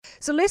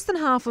So less than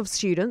half of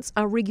students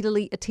are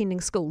regularly attending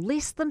school.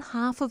 Less than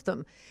half of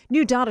them.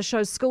 New data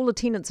shows school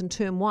attendance in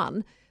term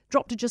 1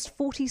 dropped to just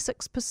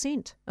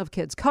 46% of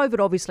kids. COVID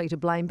obviously to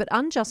blame, but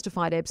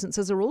unjustified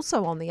absences are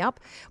also on the up.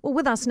 Well,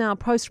 with us now,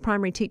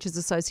 Post-Primary Teachers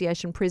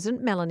Association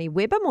President Melanie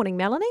Webber. Morning,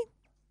 Melanie.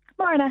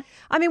 Morning.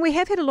 I mean, we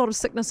have had a lot of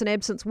sickness and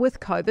absence with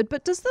COVID,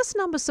 but does this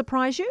number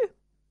surprise you?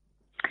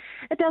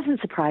 It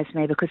doesn't surprise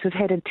me because we've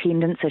had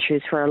attendance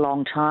issues for a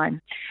long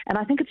time. And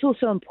I think it's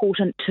also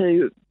important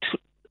to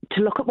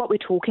look at what we're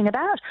talking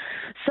about.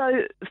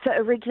 So for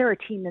irregular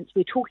attendance,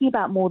 we're talking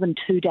about more than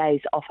 2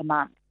 days off a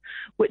month,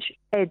 which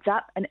adds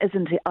up and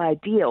isn't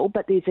ideal,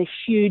 but there's a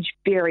huge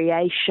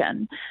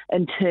variation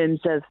in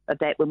terms of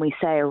that when we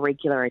say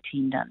irregular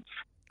attendance.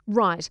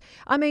 Right.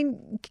 I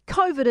mean,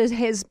 COVID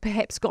has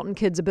perhaps gotten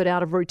kids a bit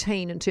out of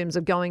routine in terms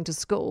of going to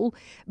school,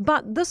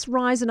 but this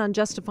rise in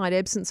unjustified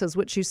absences,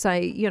 which you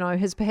say,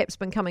 has perhaps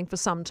been coming for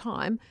some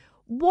time,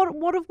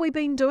 what have we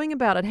been doing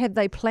about it? Have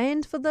they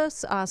planned for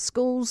this? Are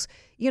schools,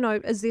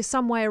 is there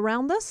some way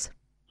around this?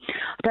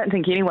 I don't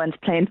think anyone's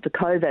planned for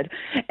COVID.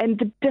 And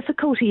the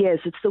difficulty is,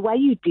 it's the way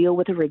you deal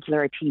with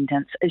irregular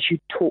attendance is you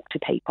talk to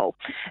people,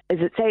 is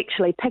it's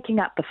actually picking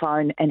up the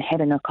phone and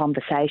having a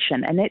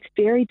conversation. And that's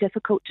very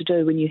difficult to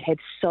do when you have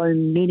so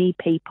many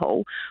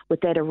people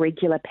with that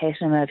irregular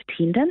pattern of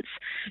attendance.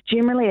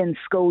 Generally in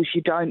schools,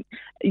 you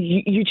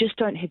just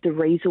don't have the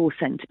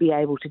resourcing to be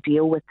able to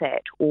deal with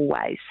that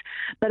always.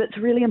 But it's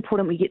really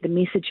important we get the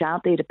message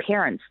out there to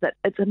parents that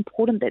it's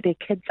important that their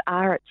kids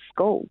are at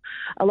school.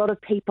 A lot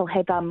of people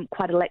have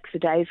quite a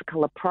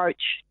lackadaisical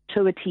approach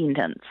to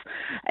attendance,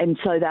 and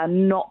so they're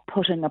not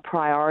putting a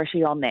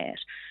priority on that.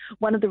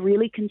 One of the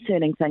really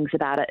concerning things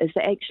about it is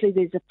that actually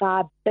there's a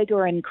far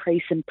bigger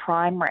increase in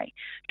primary.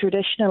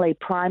 Traditionally,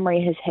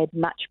 primary has had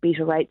much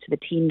better rates of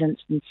attendance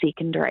than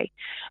secondary,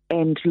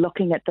 and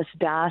looking at this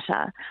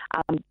data,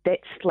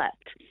 that's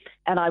slipped.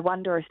 And I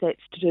wonder if that's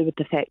to do with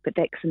the fact that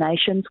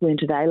vaccinations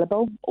weren't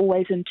available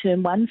always in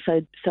term 1,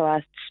 so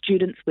our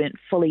students weren't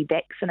fully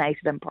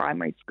vaccinated in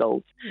primary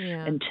schools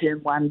in term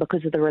 1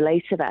 because of the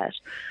release of it.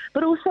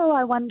 But also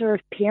I wonder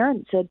if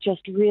parents are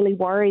just really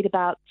worried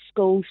about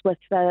schools with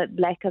the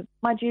lack of,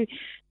 mind you,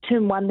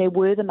 term 1 there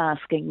were the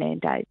masking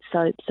mandates,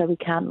 so we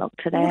can't look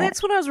to that. Well,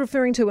 that's what I was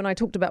referring to when I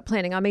talked about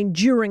planning. I mean,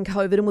 during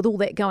COVID and with all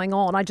that going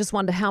on, I just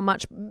wonder how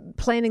much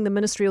planning the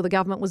ministry or the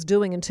government was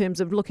doing in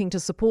terms of looking to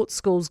support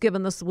schools,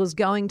 given this was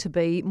going to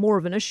be more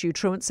of an issue,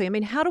 truancy. I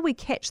mean, how do we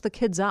catch the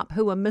kids up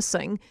who are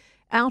missing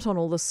out on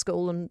all this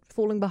school and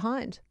falling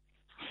behind?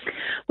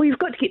 Well, you've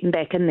got to get them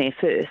back in there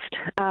first.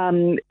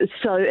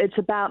 So it's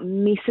about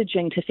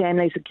messaging to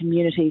families and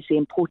communities the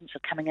importance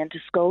of coming into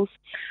schools,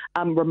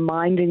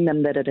 reminding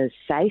them that it is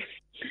safe,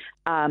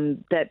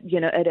 that,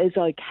 it is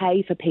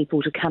okay for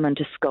people to come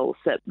into schools,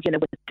 that,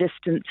 with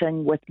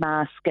distancing, with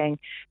masking,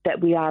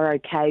 that we are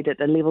okay, that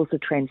the levels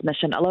of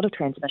transmission, a lot of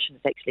transmission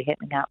is actually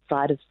happening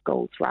outside of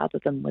schools rather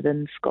than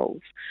within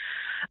schools.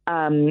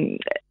 And,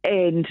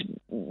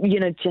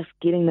 just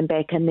getting them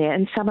back in there.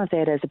 And some of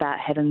that is about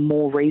having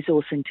more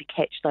resourcing to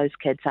catch those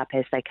kids up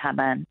as they come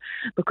in,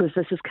 because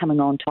this is coming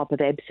on top of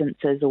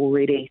absences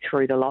already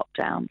through the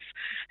lockdowns.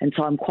 And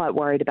so I'm quite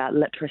worried about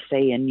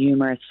literacy and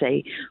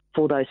numeracy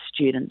for those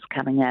students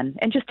coming in,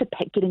 and just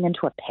getting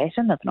into a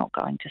pattern of not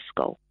going to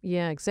school.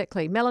 Yeah,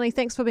 exactly. Melanie,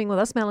 thanks for being with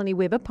us. Melanie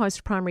Webber,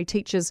 Post-Primary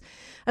Teachers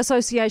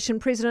Association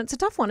President. It's a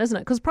tough one, isn't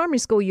it? Because primary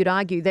school, you'd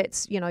argue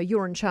that's,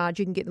 you're in charge,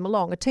 you can get them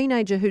along. A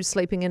teenager who's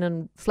sleeping in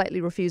and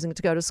flatly refusing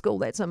to go to school,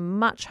 that's a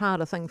much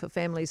harder thing for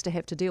families to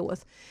have to deal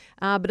with.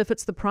 But if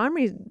it's the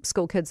primary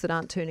school kids that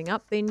aren't turning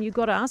up, then you've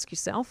got to ask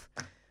yourself,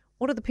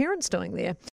 what are the parents doing there?